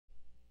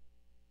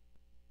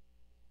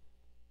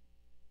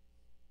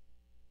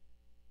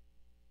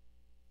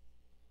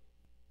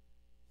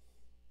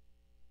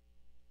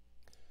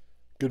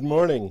Good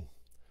morning.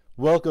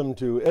 Welcome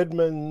to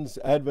Edmonds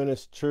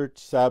Adventist Church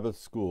Sabbath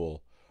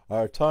School,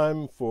 our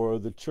time for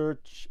the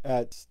church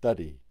at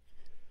study.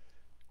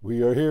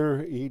 We are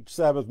here each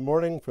Sabbath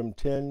morning from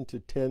 10 to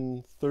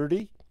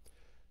 10:30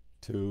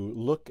 to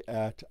look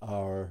at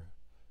our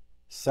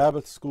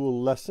Sabbath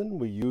School lesson.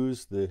 We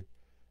use the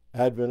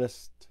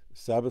Adventist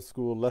Sabbath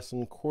School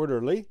lesson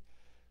quarterly.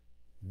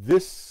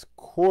 This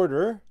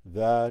quarter,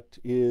 that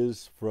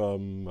is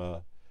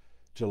from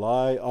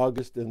July,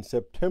 August, and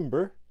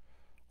September,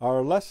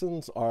 our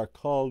lessons are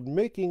called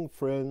Making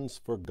Friends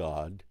for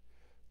God,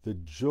 the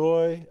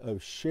Joy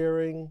of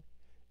Sharing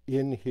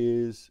in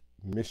His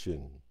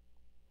Mission.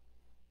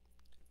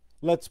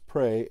 Let's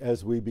pray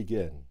as we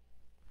begin.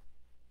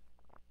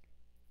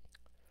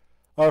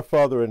 Our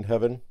Father in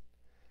heaven,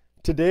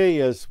 today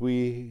as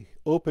we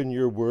open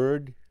your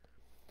word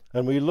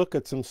and we look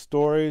at some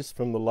stories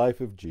from the life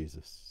of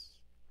Jesus,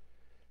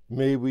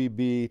 may we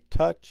be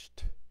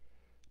touched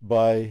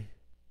by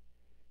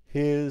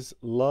his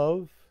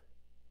love.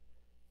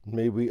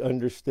 May we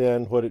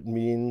understand what it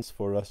means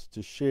for us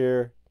to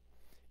share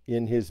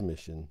in his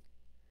mission.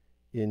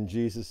 In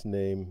Jesus'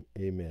 name,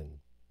 amen.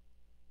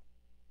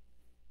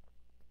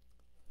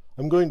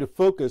 I'm going to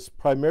focus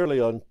primarily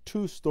on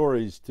two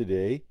stories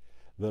today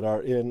that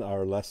are in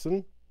our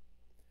lesson.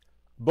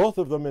 Both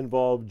of them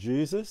involve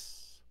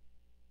Jesus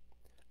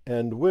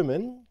and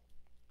women,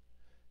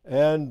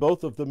 and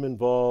both of them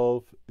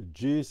involve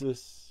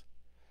Jesus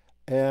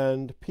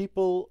and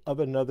people of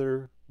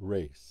another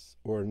race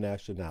or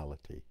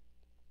nationality.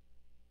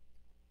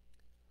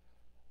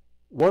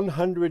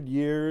 100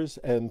 years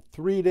and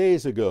 3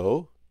 days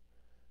ago,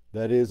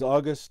 that is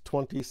August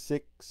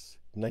 26,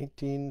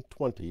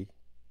 1920,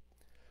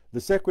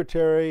 the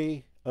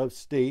Secretary of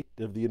State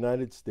of the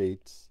United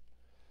States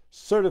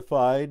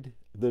certified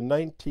the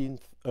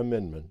 19th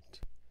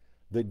Amendment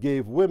that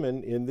gave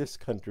women in this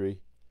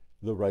country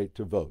the right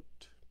to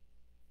vote.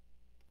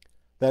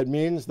 That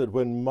means that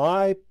when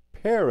my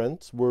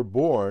parents were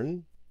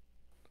born,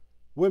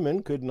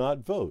 women could not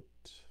vote.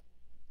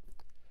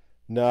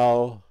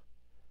 Now,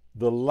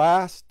 the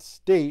last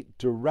state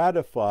to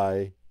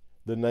ratify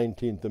the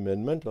 19th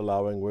Amendment,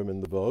 allowing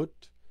women the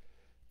vote,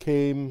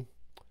 came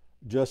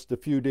just a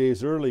few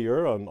days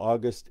earlier on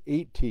August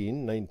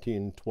 18,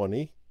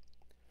 1920.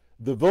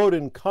 The vote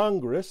in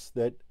Congress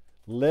that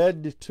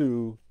led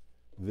to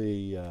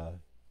the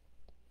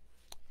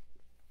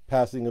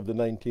passing of the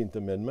 19th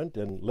Amendment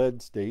and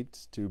led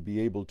states to be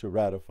able to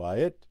ratify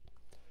it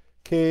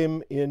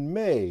came in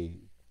May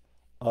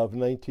of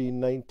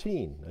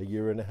 1919, a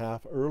year and a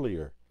half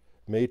earlier,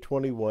 May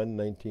 21,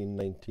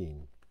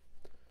 1919.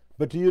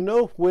 But do you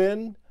know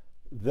when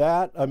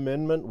that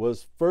amendment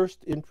was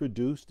first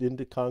introduced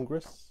into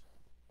Congress?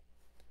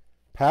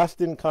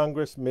 Passed in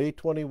Congress May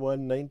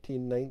 21,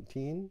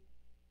 1919.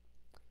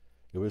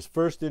 It was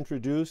first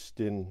introduced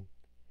in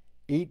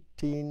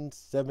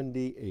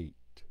 1878.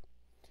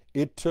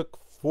 It took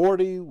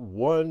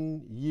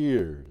 41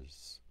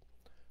 years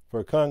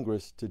for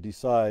Congress to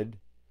decide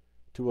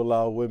to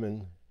allow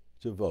women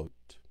to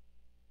vote.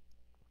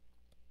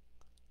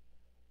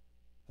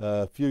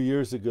 A few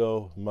years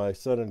ago, my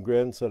son and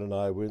grandson and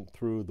I went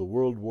through the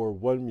World War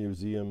I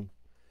Museum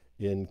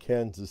in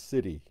Kansas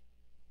City.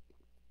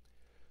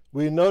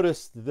 We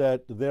noticed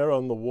that there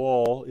on the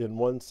wall in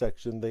one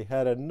section they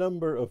had a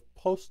number of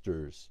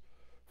posters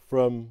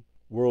from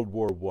World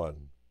War I.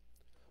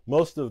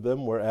 Most of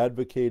them were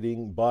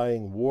advocating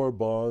buying war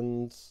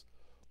bonds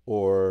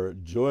or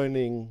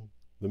joining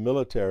the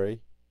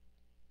military.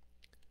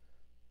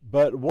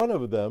 But one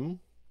of them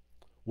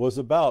was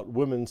about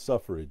women's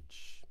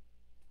suffrage.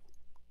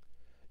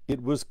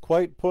 It was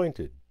quite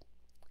pointed.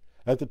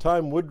 At the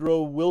time,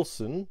 Woodrow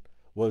Wilson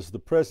was the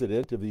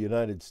President of the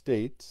United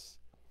States,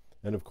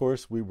 and of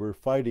course we were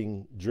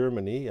fighting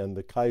Germany and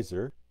the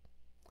Kaiser.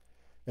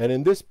 And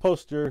in this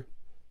poster,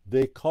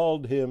 they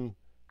called him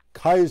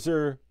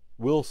Kaiser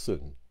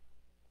Wilson.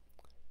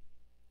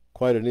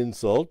 Quite an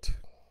insult.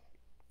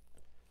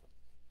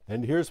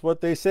 And here's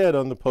what they said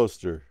on the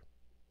poster.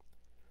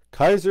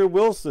 Kaiser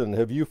Wilson,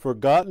 have you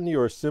forgotten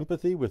your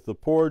sympathy with the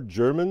poor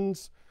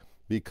Germans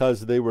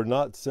because they were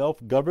not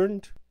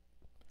self-governed?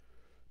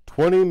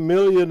 20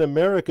 million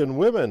American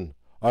women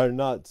are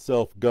not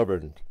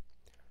self-governed.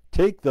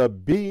 Take the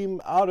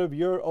beam out of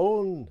your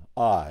own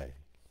eye.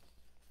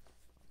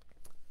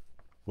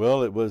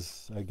 Well, it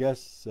was, I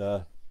guess,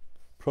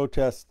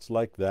 protests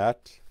like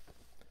that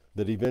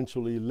that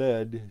eventually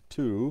led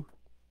to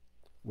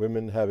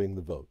women having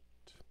the vote.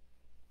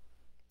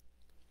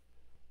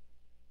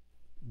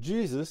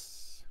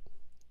 Jesus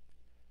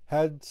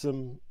had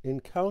some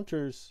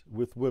encounters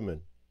with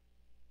women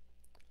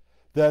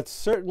that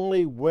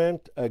certainly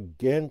went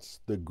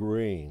against the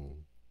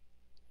grain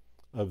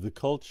of the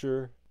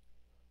culture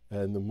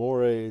and the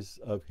mores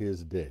of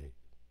his day.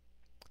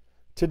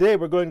 Today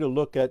we're going to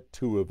look at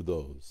two of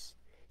those.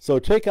 So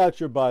take out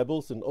your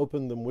Bibles and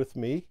open them with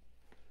me.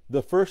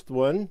 The first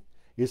one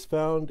is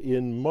found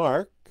in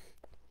Mark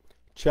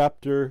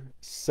chapter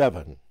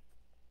 7.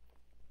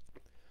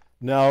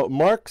 Now,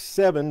 Mark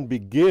 7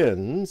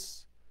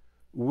 begins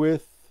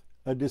with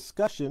a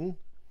discussion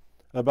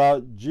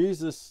about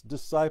Jesus'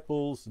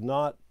 disciples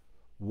not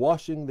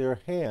washing their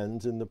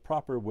hands in the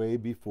proper way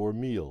before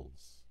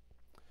meals.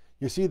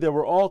 You see, there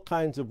were all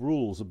kinds of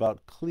rules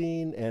about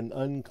clean and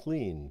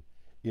unclean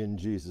in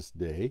Jesus'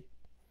 day,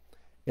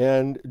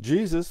 and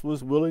Jesus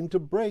was willing to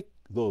break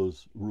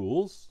those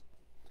rules.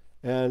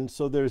 And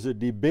so there's a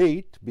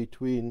debate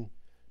between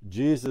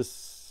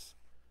Jesus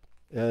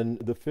and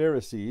the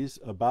Pharisees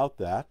about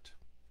that.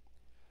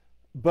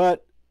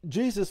 But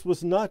Jesus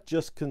was not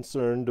just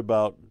concerned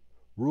about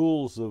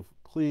rules of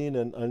clean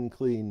and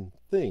unclean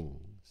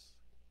things.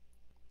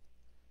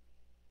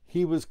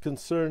 He was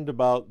concerned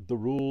about the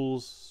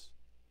rules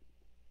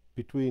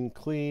between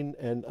clean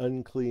and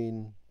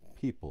unclean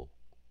people.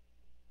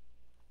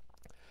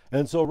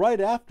 And so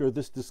right after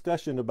this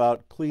discussion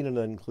about clean and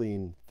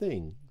unclean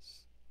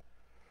things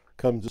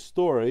comes a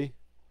story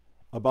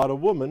about a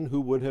woman who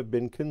would have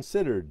been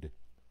considered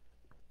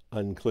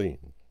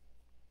unclean.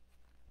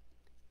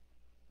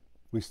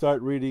 We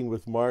start reading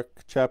with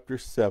Mark chapter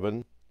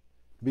 7,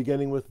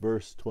 beginning with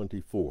verse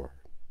 24.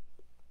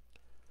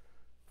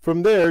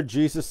 From there,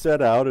 Jesus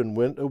set out and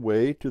went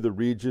away to the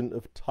region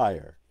of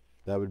Tyre.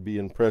 That would be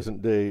in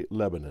present-day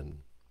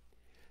Lebanon.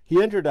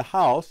 He entered a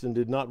house and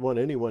did not want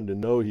anyone to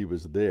know he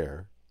was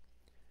there.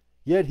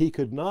 Yet he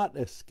could not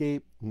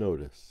escape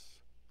notice.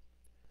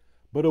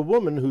 But a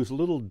woman whose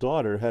little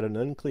daughter had an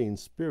unclean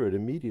spirit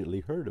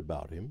immediately heard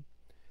about him,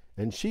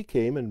 and she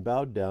came and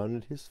bowed down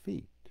at his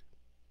feet.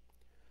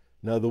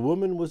 Now the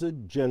woman was a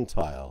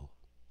Gentile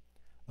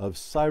of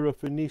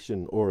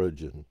Syrophoenician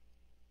origin.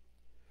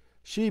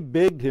 She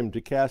begged him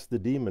to cast the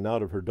demon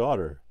out of her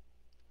daughter.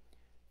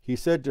 He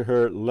said to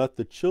her, "Let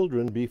the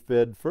children be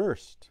fed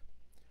first,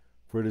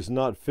 for it is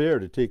not fair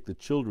to take the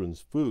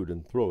children's food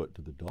and throw it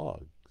to the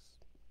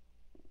dogs."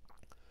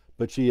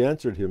 But she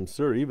answered him,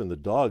 "Sir, even the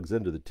dogs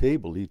under the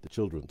table eat the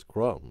children's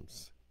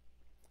crumbs."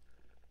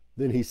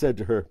 Then he said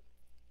to her,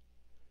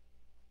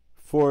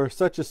 "For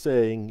such a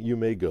saying you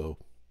may go.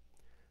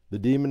 The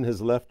demon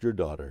has left your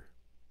daughter."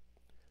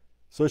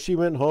 So she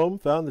went home,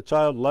 found the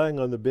child lying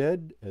on the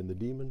bed, and the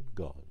demon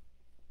gone.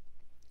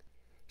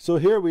 So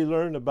here we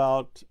learn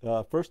about,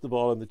 first of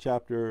all in the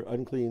chapter,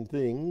 unclean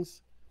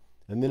things,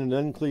 and then an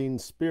unclean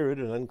spirit,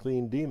 an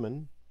unclean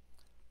demon,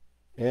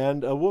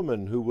 and a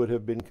woman who would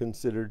have been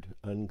considered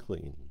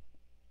unclean.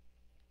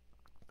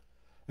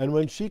 And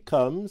when she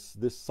comes,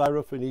 this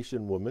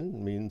Syrophoenician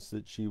woman, means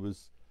that she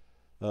was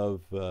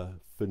of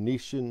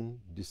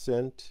Phoenician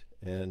descent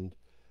and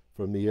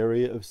from the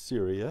area of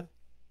Syria.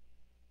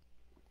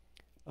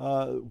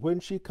 When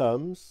she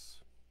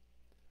comes,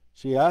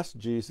 she asks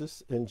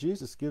Jesus, and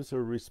Jesus gives her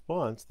a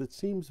response that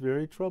seems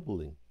very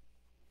troubling.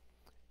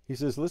 He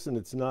says, "Listen,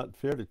 it's not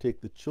fair to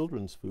take the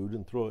children's food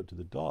and throw it to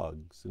the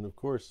dogs." And of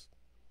course,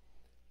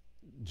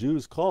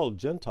 Jews called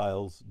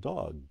Gentiles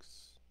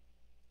dogs.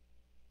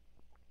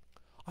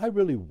 I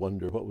really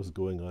wonder what was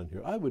going on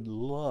here. I would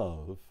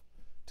love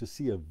to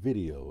see a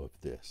video of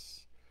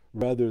this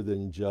rather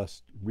than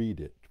just read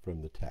it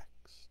from the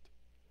text.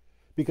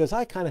 Because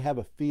I kind of have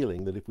a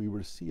feeling that if we were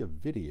to see a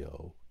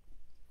video,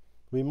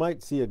 we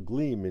might see a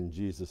gleam in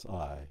Jesus'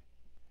 eye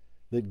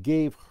that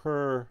gave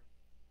her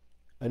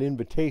an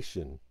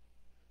invitation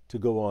to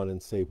go on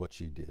and say what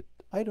she did.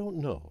 I don't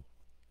know.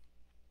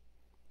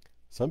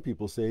 Some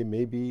people say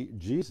maybe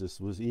Jesus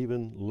was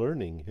even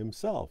learning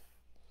himself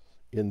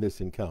in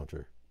this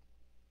encounter.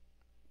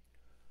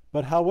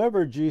 But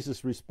however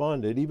Jesus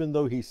responded, even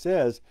though he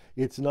says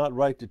it's not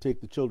right to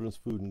take the children's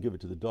food and give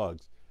it to the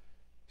dogs,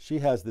 she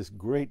has this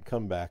great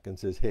comeback and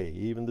says, "Hey,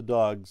 even the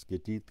dogs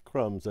get to eat the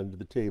crumbs under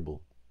the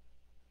table."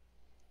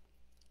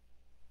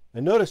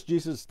 And notice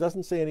Jesus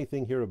doesn't say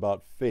anything here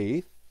about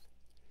faith.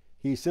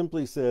 He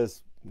simply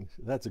says,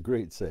 "That's a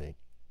great saying.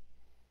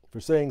 For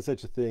saying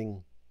such a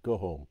thing, go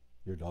home.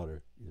 Your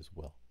daughter is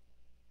well."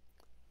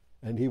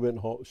 And she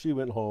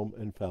went home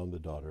and found the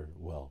daughter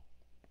well.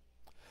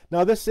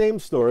 Now this same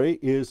story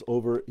is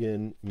over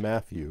in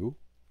Matthew.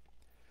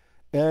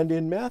 And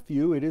in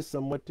Matthew it is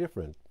somewhat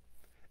different.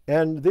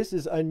 And this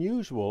is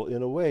unusual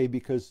in a way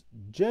because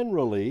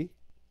generally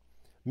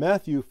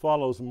Matthew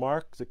follows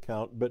Mark's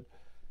account, but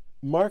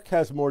Mark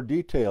has more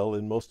detail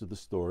in most of the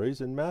stories,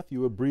 and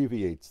Matthew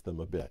abbreviates them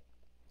a bit.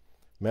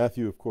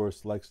 Matthew, of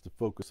course, likes to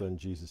focus on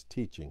Jesus'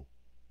 teaching.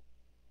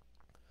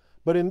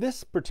 But in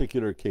this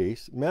particular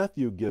case,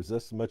 Matthew gives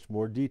us much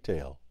more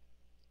detail.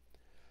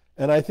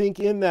 And I think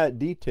in that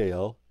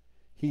detail,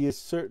 he is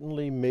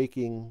certainly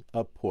making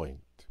a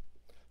point.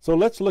 So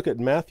let's look at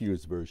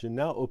Matthew's version.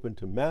 Now open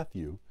to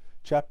Matthew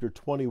chapter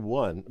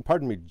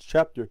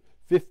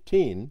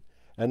 15,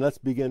 and let's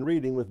begin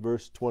reading with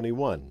verse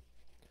 21.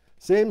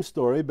 Same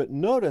story, but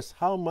notice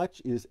how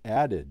much is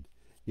added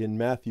in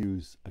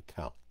Matthew's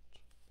account.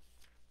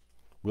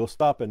 We'll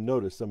stop and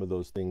notice some of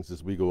those things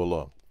as we go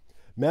along.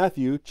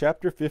 Matthew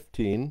chapter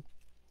 15,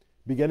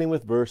 beginning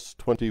with verse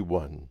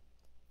 21.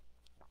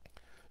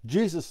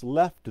 Jesus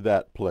left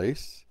that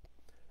place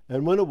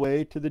and went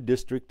away to the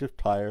district of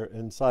Tyre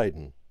and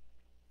Sidon.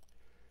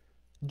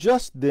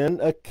 Just then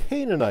a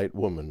Canaanite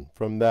woman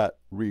from that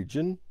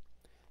region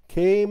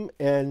came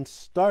and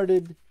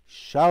started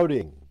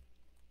shouting.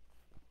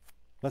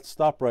 Let's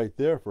stop right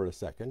there for a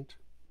second.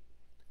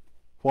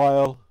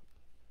 While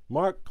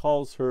Mark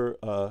calls her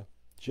a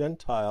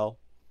Gentile,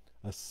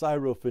 a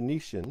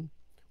Syrophoenician,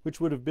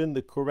 which would have been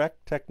the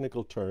correct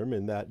technical term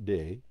in that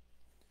day,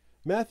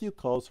 Matthew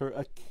calls her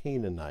a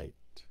Canaanite.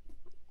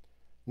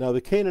 Now,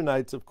 the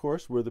Canaanites, of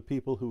course, were the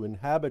people who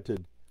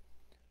inhabited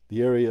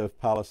the area of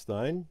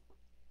Palestine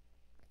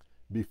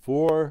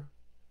before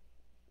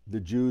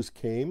the Jews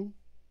came.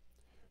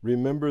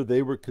 Remember,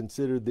 they were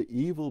considered the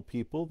evil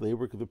people. They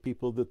were the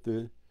people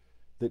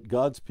that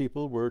God's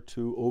people were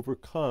to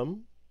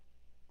overcome.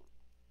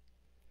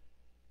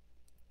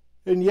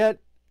 And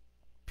yet,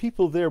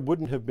 people there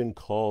wouldn't have been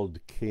called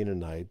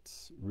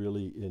Canaanites,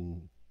 really,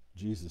 in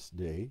Jesus'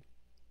 day.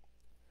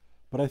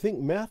 But I think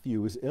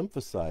Matthew is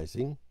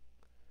emphasizing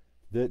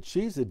that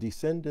she's a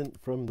descendant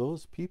from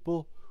those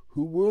people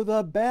who were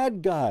the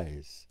bad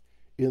guys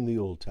in the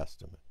Old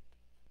Testament.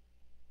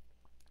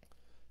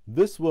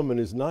 This woman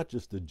is not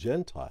just a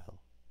Gentile.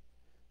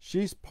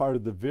 She's part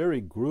of the very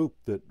group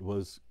that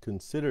was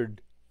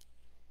considered,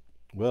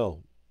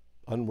 well,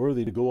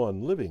 unworthy to go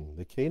on living,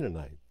 the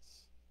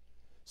Canaanites.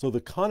 So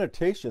the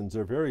connotations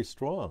are very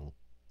strong.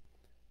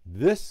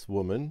 This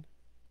woman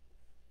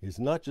is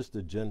not just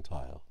a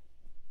Gentile,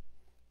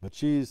 but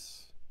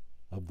she's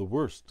of the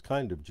worst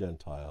kind of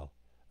Gentile,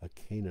 a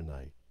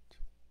Canaanite.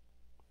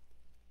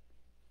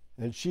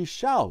 And she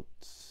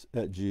shouts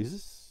at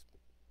Jesus,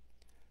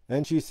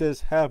 and she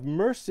says, "Have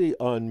mercy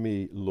on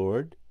me,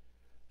 Lord,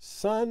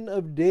 Son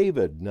of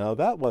David." Now,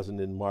 that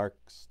wasn't in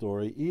Mark's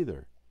story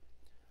either.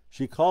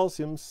 She calls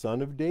him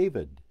Son of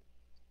David,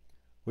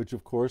 which,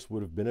 of course,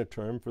 would have been a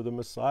term for the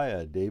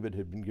Messiah. David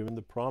had been given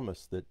the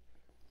promise that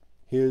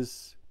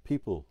his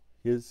people,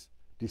 his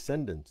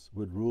descendants,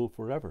 would rule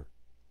forever.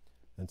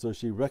 And so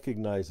she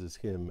recognizes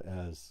him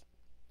as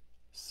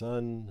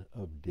Son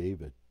of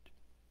David.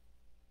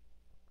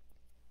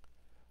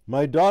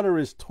 "My daughter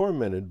is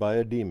tormented by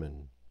a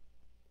demon."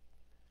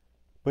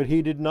 But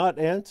he did not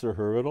answer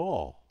her at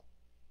all.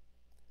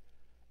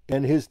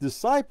 And his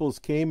disciples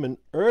came and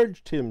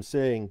urged him,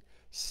 saying,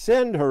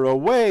 "Send her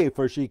away,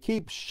 for she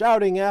keeps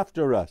shouting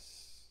after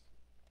us."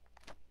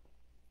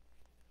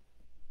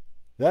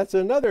 That's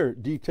another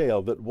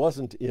detail that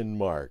wasn't in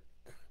Mark.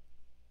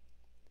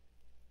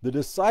 The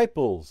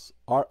disciples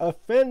are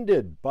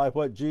offended by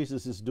what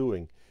Jesus is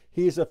doing.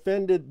 He's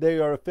offended, they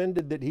are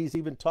offended that he's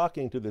even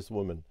talking to this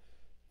woman.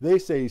 They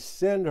say,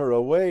 "Send her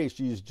away,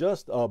 she's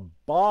just a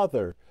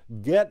bother.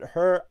 Get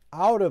her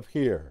out of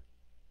here."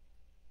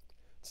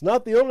 It's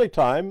not the only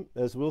time,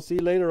 as we'll see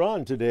later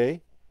on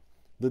today,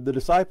 that the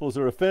disciples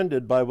are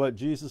offended by what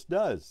Jesus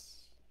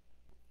does.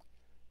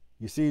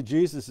 You see,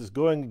 Jesus is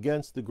going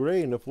against the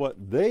grain of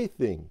what they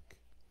think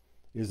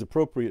is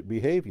appropriate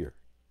behavior.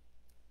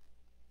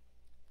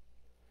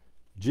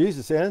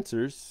 Jesus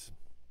answers,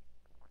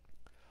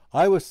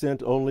 "I was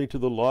sent only to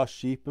the lost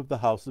sheep of the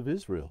house of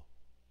Israel."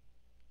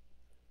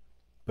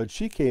 But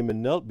she came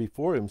and knelt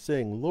before him,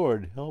 saying,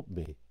 "Lord, help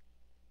me."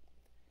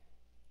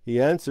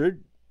 He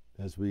answered,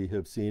 as we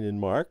have seen in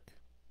Mark,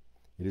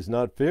 "It is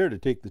not fair to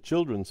take the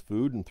children's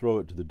food and throw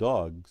it to the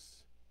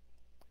dogs."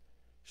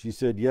 She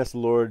said, "Yes,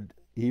 Lord,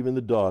 even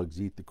the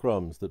dogs eat the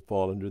crumbs that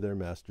fall under their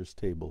master's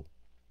table."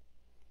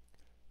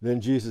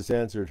 Then Jesus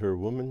answered her,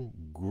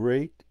 "Woman,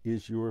 great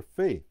is your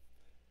faith."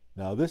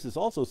 Now, this is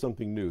also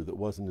something new that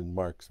wasn't in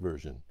Mark's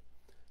version.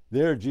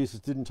 There, Jesus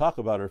didn't talk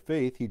about her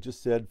faith. He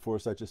just said, "For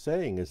such a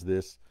saying as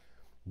this."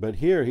 But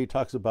here he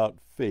talks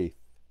about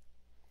faith.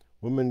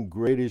 "Woman,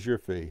 great is your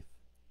faith.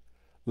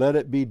 Let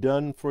it be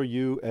done for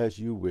you as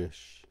you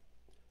wish."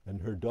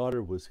 And her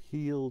daughter was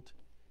healed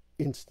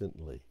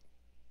instantly.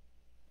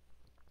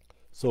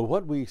 So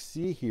what we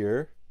see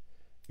here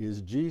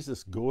is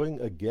Jesus going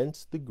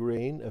against the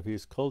grain of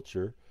his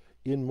culture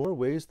in more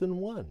ways than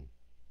one.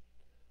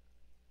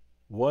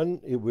 One,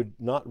 it would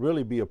not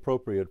really be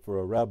appropriate for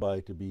a rabbi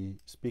to be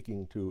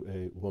speaking to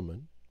a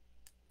woman.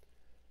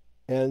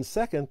 And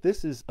second,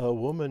 this is a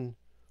woman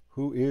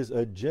who is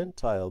a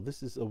Gentile.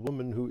 This is a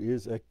woman who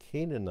is a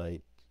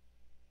Canaanite.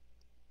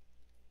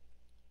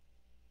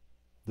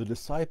 The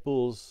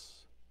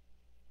disciples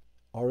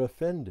are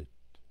offended.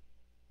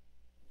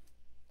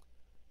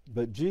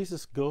 But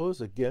Jesus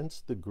goes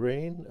against the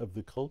grain of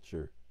the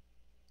culture,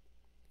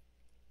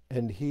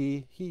 and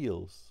he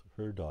heals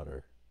her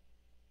daughter.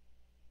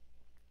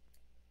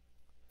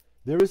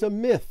 There is a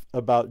myth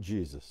about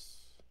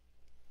Jesus.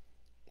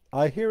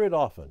 I hear it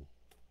often.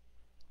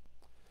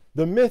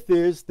 The myth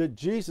is that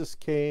Jesus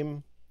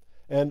came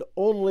and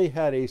only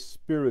had a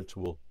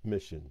spiritual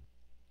mission.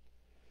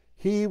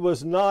 He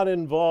was not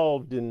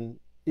involved in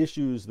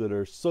issues that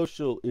are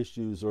social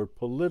issues or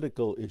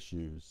political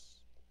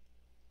issues.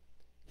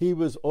 He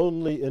was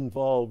only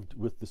involved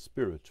with the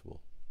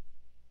spiritual.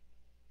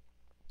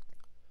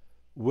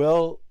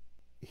 Well,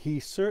 he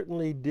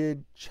certainly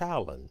did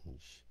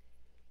challenge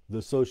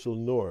the social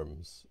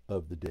norms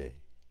of the day.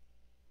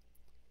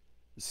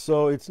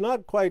 So it's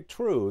not quite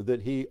true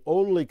that he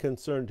only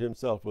concerned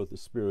himself with the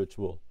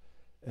spiritual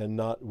and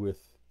not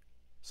with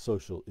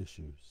social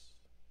issues.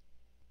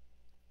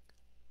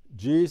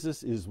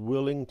 Jesus is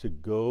willing to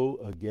go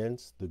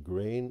against the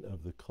grain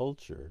of the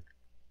culture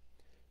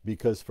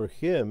because for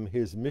him,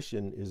 his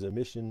mission is a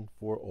mission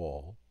for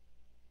all.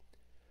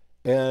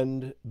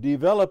 And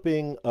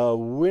developing a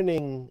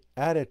winning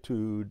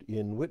attitude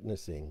in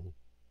witnessing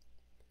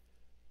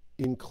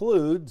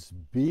includes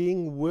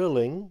being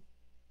willing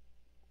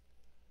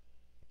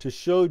to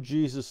show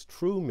Jesus'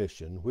 true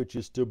mission, which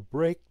is to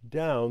break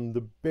down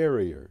the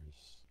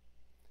barriers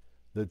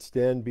that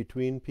stand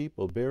between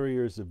people,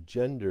 barriers of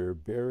gender,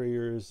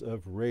 barriers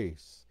of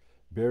race,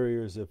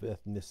 barriers of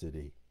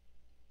ethnicity.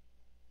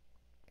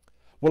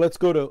 Well, let's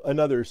go to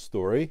another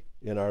story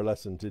in our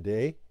lesson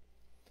today.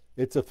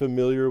 It's a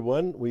familiar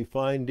one. We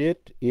find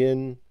it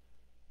in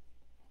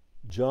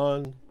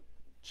John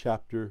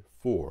chapter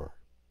 4.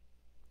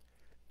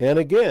 And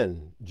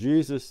again,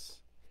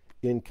 Jesus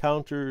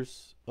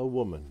encounters a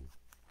woman.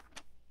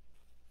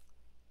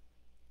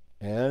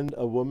 And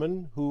a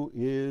woman who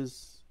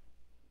is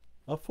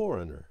a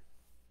foreigner.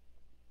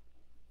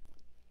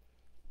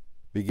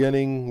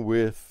 Beginning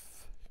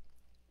with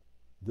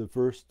the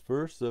first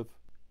verse of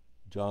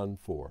John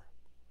 4.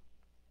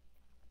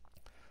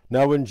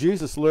 Now when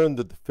Jesus learned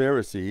that the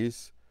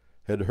Pharisees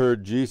had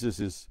heard Jesus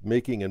is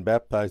making and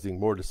baptizing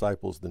more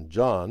disciples than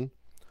John,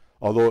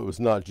 although it was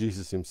not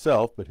Jesus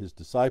himself, but his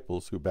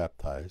disciples who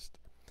baptized,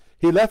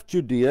 he left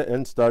Judea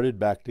and started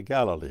back to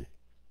Galilee.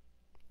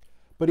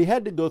 But he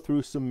had to go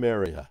through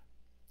Samaria.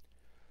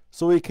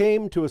 So he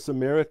came to a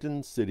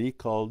Samaritan city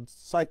called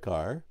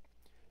Sychar,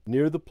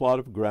 near the plot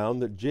of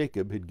ground that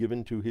Jacob had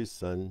given to his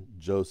son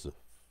Joseph.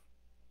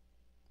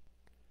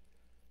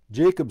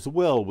 Jacob's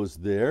well was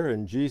there,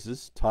 and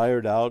Jesus,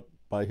 tired out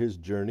by his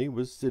journey,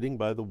 was sitting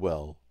by the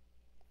well.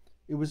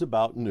 It was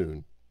about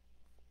noon.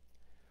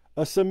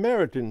 A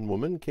Samaritan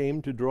woman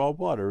came to draw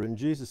water, and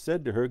Jesus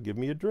said to her, "Give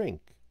me a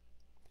drink."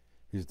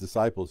 His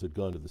disciples had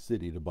gone to the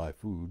city to buy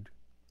food.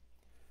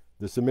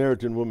 The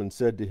Samaritan woman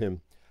said to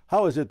him,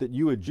 "How is it that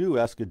you, a Jew,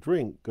 ask a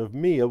drink of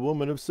me, a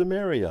woman of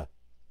Samaria?"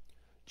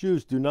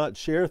 Jews do not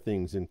share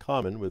things in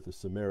common with the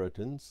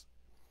Samaritans.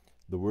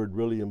 The word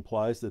really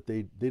implies that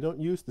they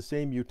don't use the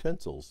same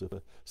utensils. If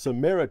a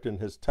Samaritan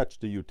has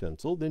touched a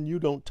utensil, then you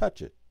don't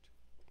touch it,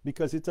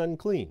 because it's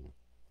unclean.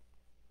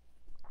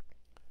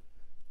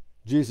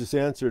 Jesus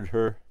answered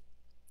her,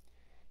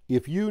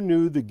 "If you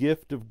knew the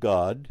gift of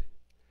God,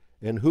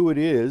 and who it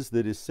is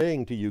that is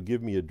saying to you,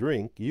 'Give me a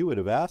drink,' you would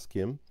have asked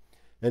him,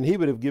 and he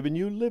would have given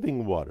you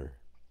living water."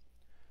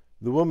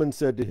 The woman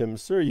said to him,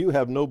 "Sir, you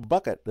have no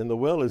bucket, and the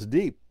well is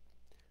deep.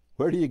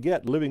 Where do you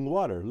get living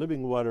water?"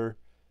 Living water,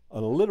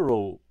 on a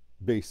literal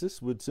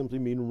basis, would simply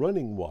mean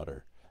running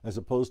water, as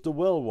opposed to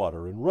well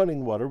water, and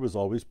running water was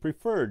always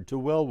preferred to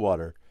well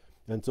water.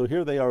 And so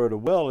here they are at a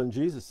well, and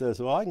Jesus says,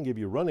 "Well, I can give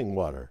you running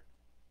water."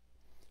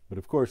 But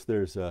of course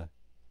there's a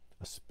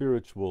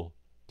spiritual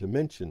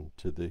dimension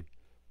to the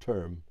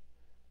term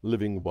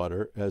living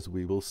water, as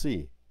we will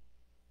see.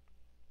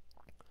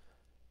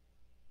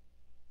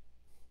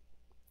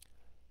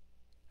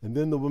 And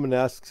then the woman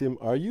asks him,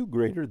 "Are you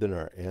greater than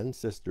our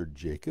ancestor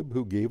Jacob,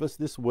 who gave us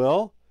this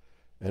well,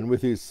 and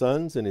with his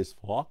sons and his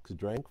flocks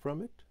drank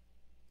from it?"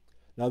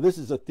 Now this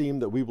is a theme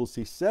that we will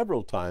see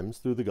several times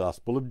through the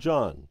Gospel of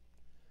John.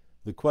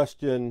 The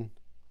question,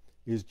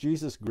 is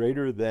Jesus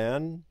greater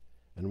than?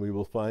 And we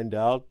will find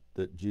out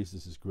that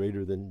Jesus is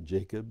greater than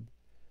Jacob,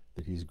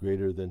 that he's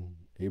greater than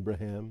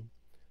Abraham,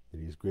 that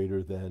he's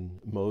greater than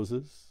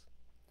Moses.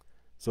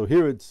 So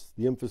here it's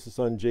the emphasis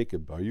on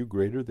Jacob. Are you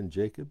greater than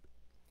Jacob?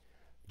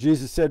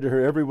 Jesus said to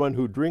her, "Everyone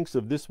who drinks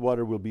of this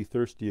water will be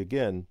thirsty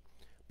again,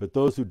 but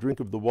those who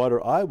drink of the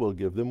water I will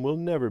give them will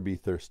never be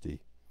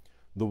thirsty.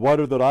 The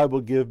water that I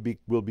will give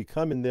will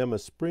become in them a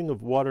spring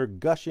of water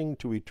gushing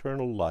to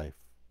eternal life."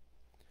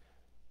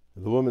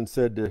 The woman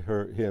said to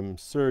him,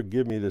 "Sir,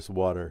 give me this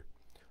water,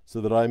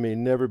 so that I may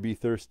never be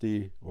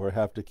thirsty or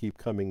have to keep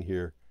coming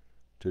here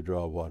to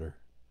draw water."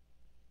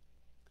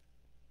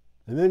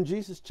 And then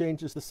Jesus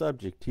changes the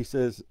subject. He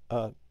says,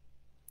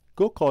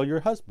 "Go call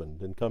your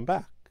husband and come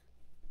back."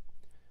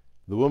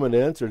 The woman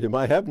answered him,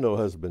 "I have no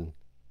husband."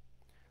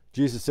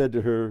 Jesus said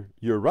to her,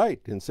 "You're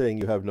right in saying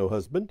you have no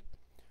husband,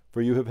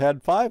 for you have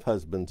had 5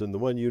 husbands, and the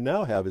one you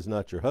now have is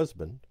not your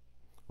husband.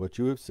 What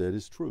you have said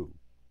is true."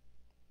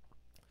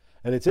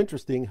 And it's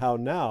interesting how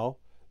now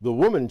the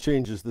woman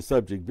changes the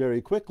subject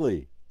very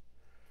quickly.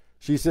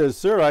 She says,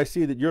 "Sir, I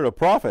see that you're a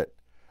prophet.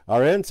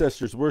 Our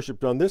ancestors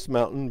worshipped on this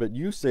mountain, but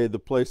you say the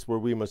place where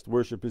we must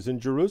worship is in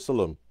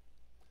Jerusalem."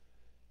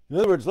 In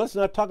other words, let's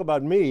not talk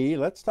about me,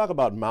 let's talk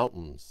about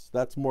mountains.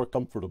 That's more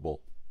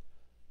comfortable.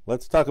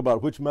 Let's talk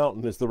about which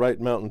mountain is the right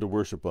mountain to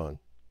worship on.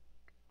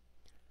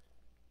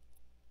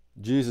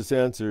 Jesus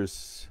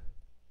answers,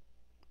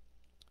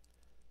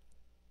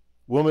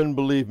 "Woman,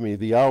 believe me,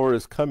 the hour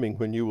is coming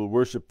when you will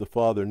worship the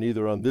Father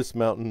neither on this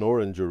mountain nor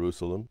in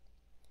Jerusalem.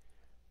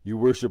 You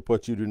worship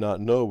what you do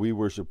not know. We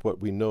worship what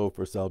we know,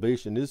 for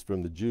salvation is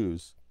from the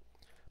Jews.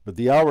 But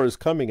the hour is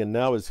coming, and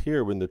now is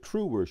here, when the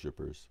true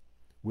worshipers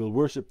will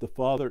worship the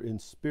Father in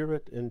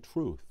spirit and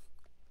truth.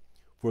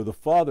 For the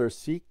Father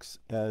seeks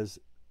as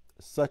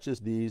such as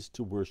these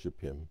to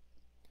worship him.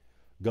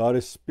 God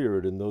is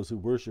spirit, and those who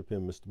worship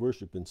him must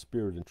worship in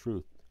spirit and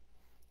truth.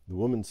 The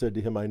woman said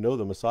to him, I know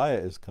the Messiah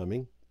is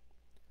coming,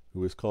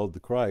 who is called the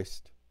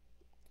Christ.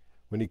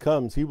 When he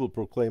comes, he will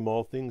proclaim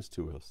all things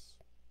to us.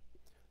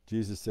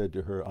 Jesus said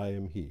to her, I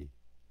am he,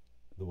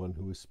 the one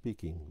who is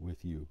speaking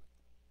with you.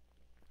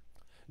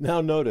 Now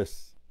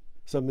notice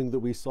something that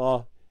we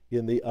saw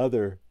in the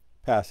other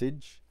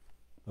passage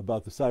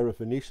about the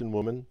Syrophoenician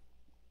woman.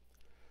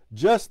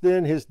 Just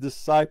then his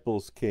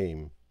disciples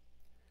came.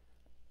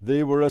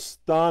 They were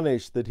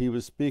astonished that he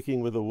was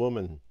speaking with a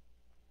woman.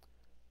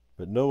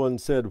 But no one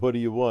said, What do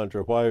you want,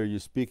 or why are you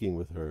speaking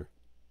with her?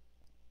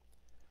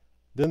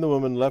 Then the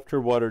woman left her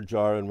water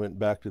jar and went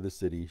back to the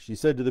city. She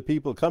said to the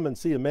people, Come and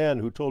see a man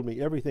who told me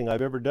everything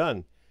I've ever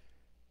done.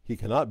 He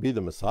cannot be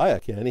the Messiah,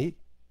 can he?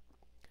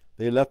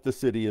 They left the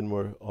city and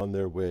were on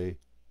their way.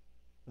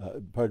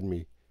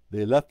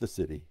 They left the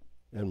city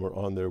and were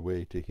on their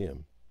way to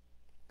him.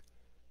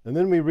 And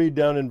then we read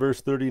down in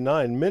verse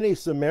 39, Many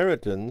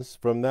Samaritans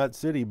from that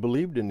city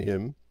believed in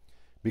him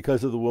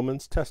because of the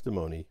woman's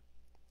testimony.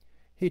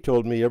 He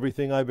told me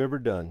everything I've ever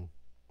done.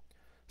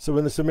 So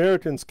when the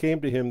Samaritans came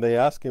to him, they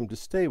asked him to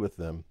stay with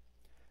them.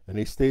 And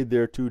he stayed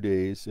there 2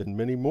 days, and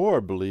many more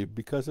believed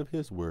because of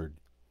his word.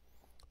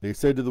 They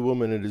said to the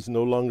woman, It is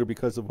no longer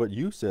because of what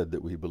you said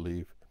that we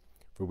believe,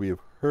 for we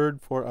have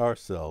heard for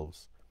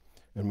ourselves,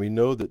 and we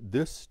know that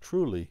this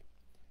truly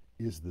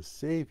is the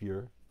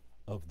Savior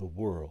of the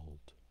world.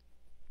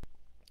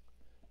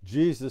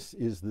 Jesus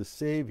is the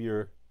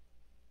Savior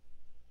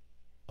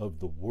of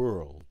the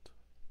world.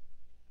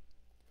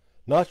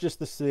 Not just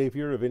the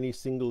Savior of any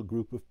single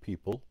group of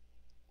people,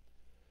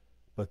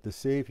 but the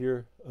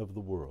Savior of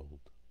the world.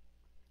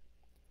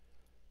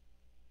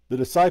 The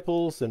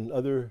disciples and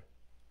other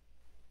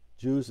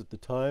Jews at the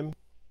time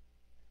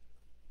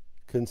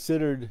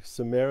considered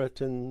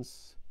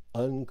Samaritans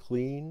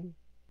unclean.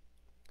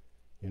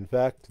 In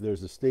fact,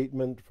 there's a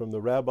statement from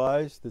the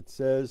rabbis that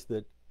says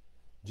that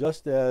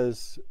just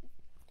as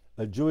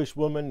a Jewish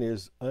woman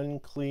is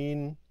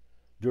unclean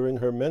during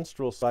her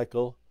menstrual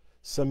cycle,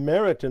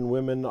 Samaritan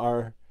women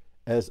are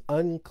as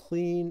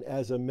unclean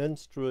as a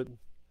menstruant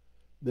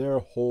their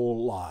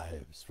whole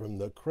lives, from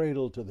the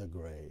cradle to the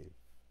grave.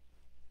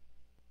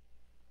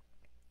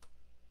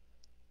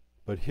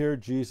 But here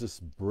Jesus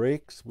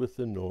breaks with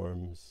the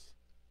norms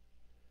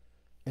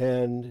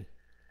and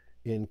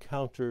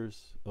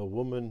encounters a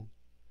woman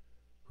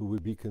who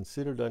would be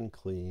considered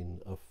unclean,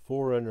 a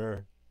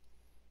foreigner,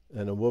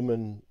 and a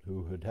woman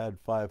who had had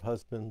 5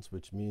 husbands,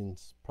 which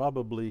means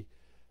probably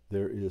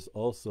there is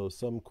also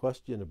some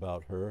question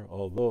about her,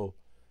 although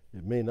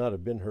it may not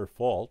have been her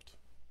fault.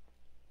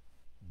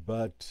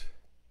 But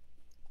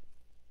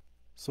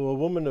so a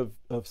woman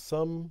of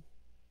some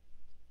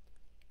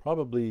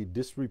probably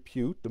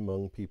disrepute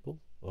among people,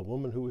 a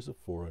woman who is a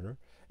foreigner,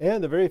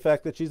 and the very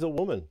fact that she's a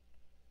woman.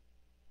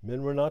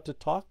 Men were not to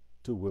talk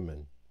to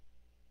women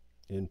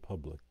in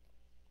public.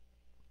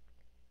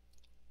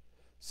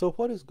 So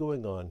what is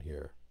going on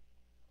here?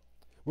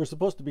 We're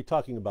supposed to be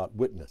talking about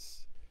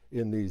witness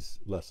in these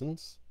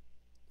lessons.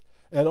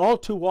 And all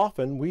too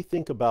often we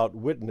think about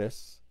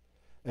witness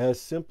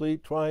as simply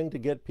trying to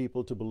get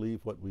people to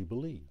believe what we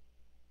believe.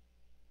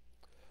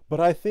 But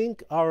I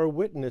think our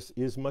witness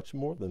is much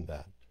more than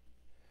that.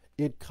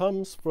 It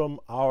comes from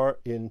our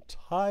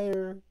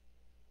entire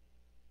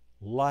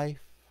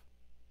life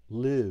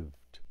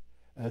lived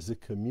as a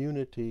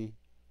community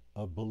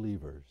of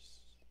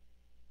believers.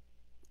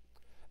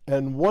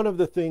 And one of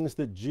the things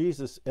that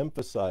Jesus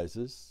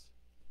emphasizes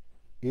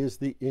is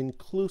the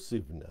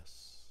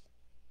inclusiveness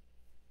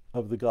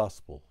of the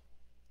gospel.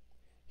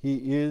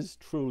 He is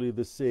truly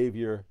the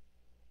Savior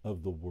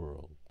of the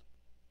world.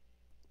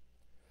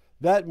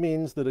 That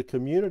means that a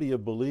community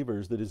of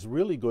believers that is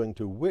really going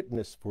to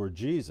witness for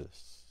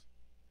Jesus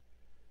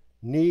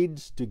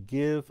needs to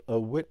give a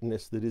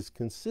witness that is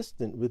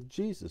consistent with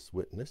Jesus'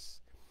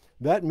 witness.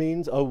 That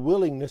means a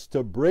willingness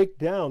to break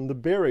down the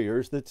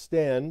barriers that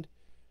stand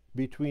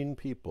between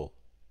people.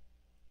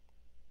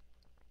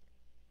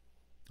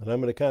 And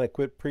I'm going to kind of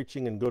quit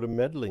preaching and go to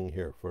meddling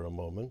here for a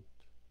moment.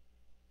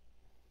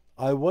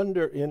 I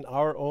wonder in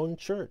our own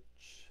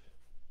church,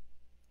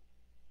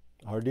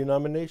 our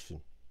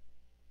denomination,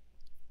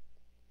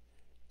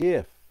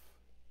 if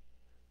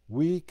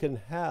we can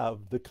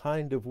have the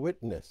kind of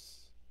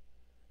witness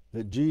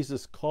that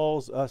Jesus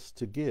calls us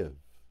to give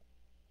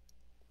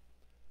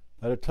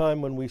at a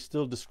time when we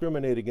still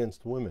discriminate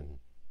against women,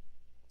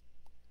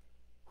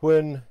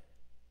 when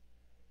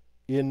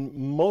in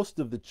most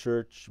of the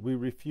church we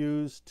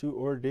refuse to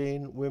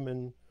ordain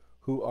women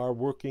who are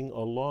working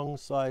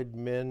alongside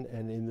men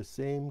and in the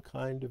same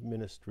kind of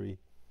ministry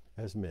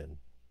as men.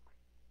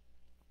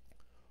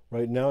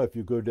 Right now, if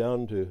you go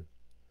down to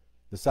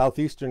the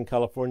Southeastern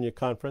California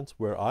Conference,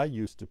 where I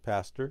used to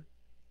pastor,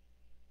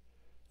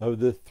 of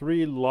the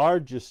 3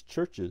 largest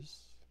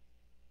churches,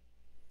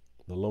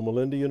 the Loma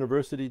Linda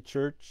University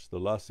Church, the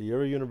La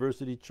Sierra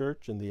University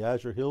Church, and the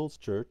Azure Hills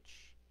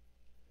Church,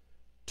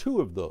 2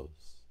 of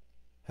those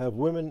have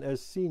women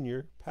as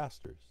senior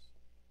pastors.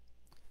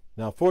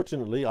 Now,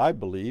 fortunately, I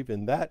believe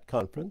in that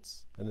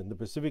conference and in the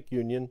Pacific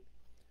Union,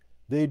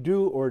 they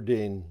do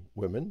ordain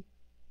women,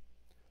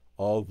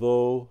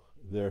 although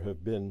there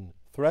have been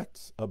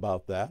threats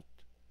about that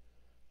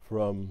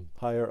from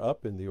higher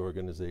up in the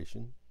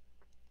organization.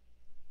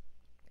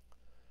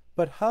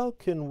 But how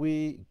can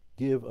we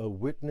give a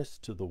witness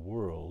to the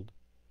world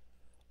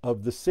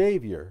of the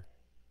Savior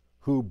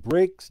who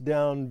breaks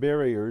down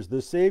barriers,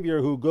 the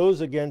Savior who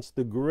goes against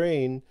the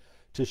grain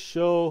to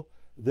show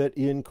that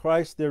in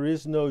Christ there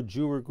is no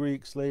Jew or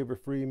Greek, slave or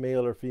free,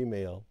 male or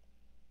female,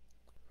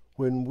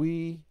 when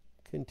we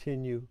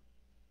continue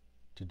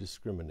to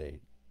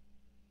discriminate?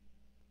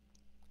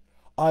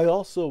 I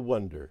also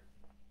wonder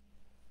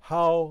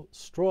how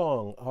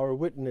strong our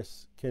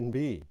witness can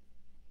be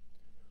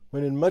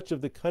when in much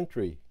of the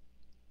country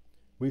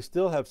we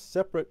still have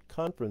separate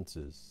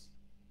conferences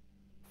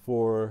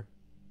for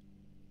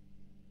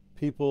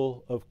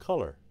people of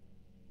color,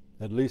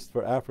 at least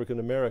for African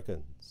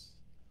Americans,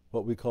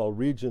 what we call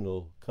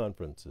regional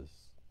conferences.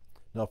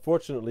 Now,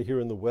 fortunately, here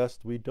in the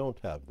West, we don't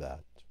have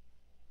that.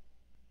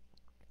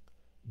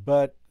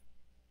 But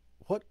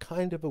what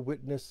kind of a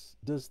witness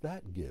does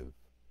that give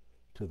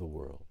to the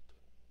world?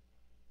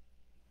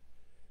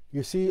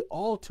 You see,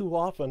 all too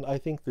often, I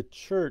think the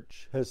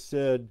church has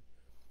said,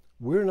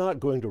 we're not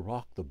going to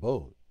rock the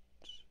boat.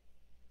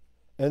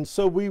 And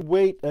so we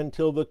wait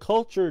until the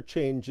culture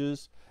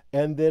changes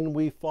and then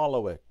we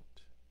follow it.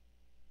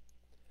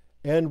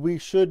 And we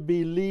should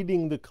be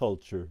leading the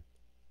culture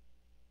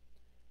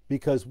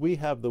because we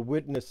have the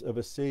witness of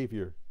a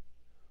Savior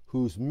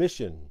whose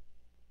mission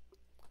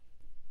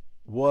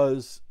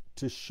was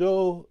to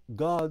show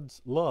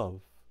God's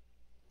love,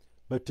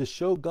 but to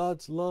show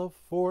God's love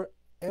for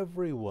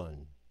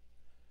everyone,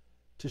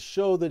 to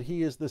show that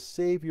he is the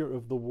Savior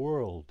of the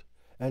world,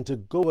 and to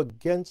go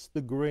against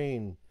the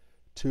grain,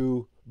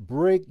 to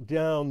break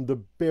down the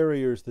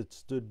barriers that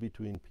stood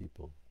between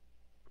people.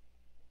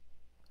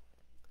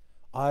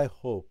 I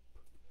hope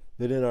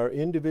that in our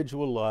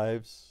individual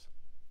lives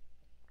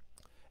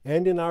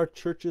and in our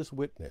church's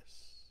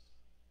witness,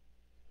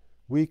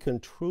 we can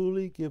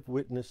truly give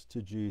witness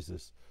to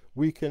Jesus.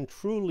 We can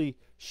truly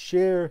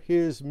share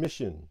his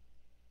mission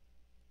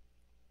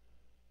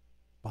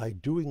by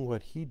doing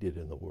what he did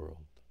in the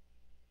world,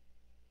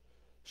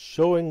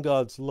 showing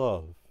God's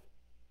love,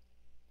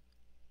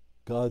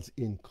 God's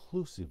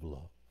inclusive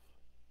love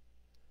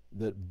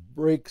that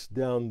breaks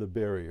down the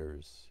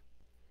barriers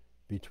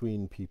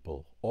between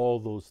people, all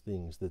those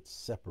things that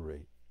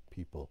separate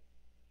people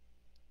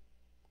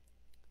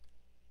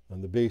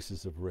on the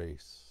basis of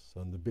race,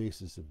 on the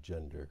basis of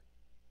gender,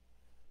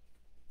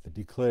 that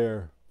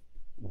declare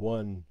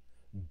one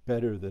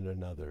better than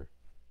another.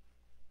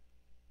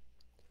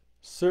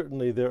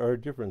 Certainly there are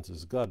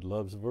differences. God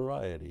loves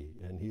variety,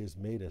 and he has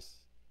made us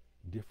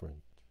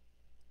different.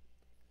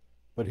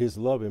 But his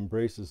love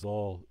embraces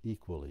all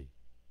equally,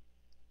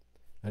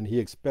 and he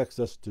expects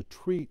us to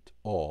treat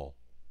all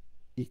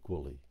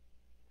equally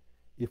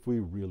if we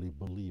really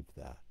believe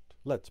that.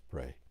 Let's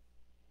pray.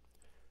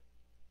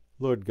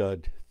 Lord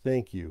God,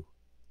 thank you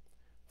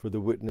for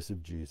the witness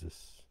of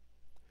Jesus.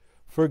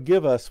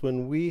 Forgive us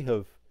when we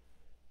have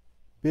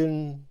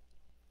been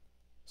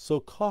so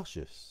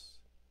cautious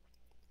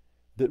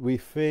that we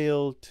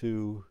fail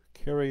to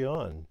carry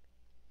on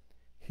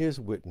his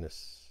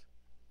witness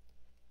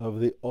of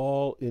the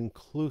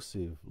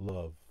all-inclusive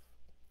love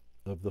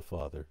of the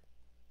Father.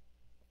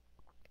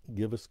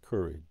 Give us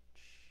courage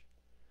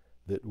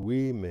that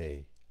we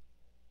may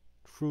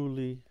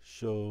truly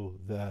show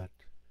that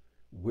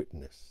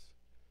witness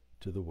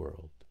to the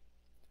world.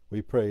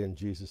 We pray in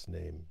Jesus'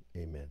 name,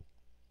 amen.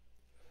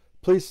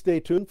 Please stay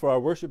tuned for our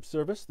worship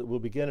service that will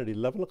begin at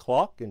 11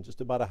 o'clock in just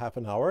about a half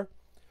an hour.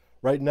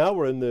 Right now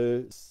we're in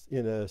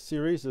a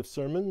series of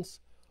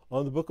sermons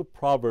on the book of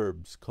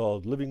Proverbs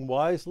called Living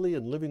Wisely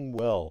and Living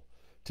Well.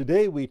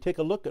 Today we take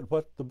a look at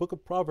what the book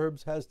of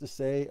Proverbs has to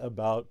say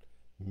about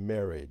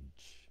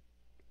marriage.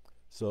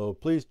 So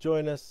please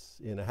join us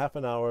in a half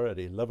an hour at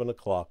 11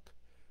 o'clock.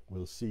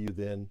 We'll see you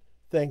then.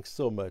 Thanks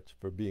so much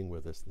for being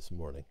with us this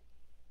morning.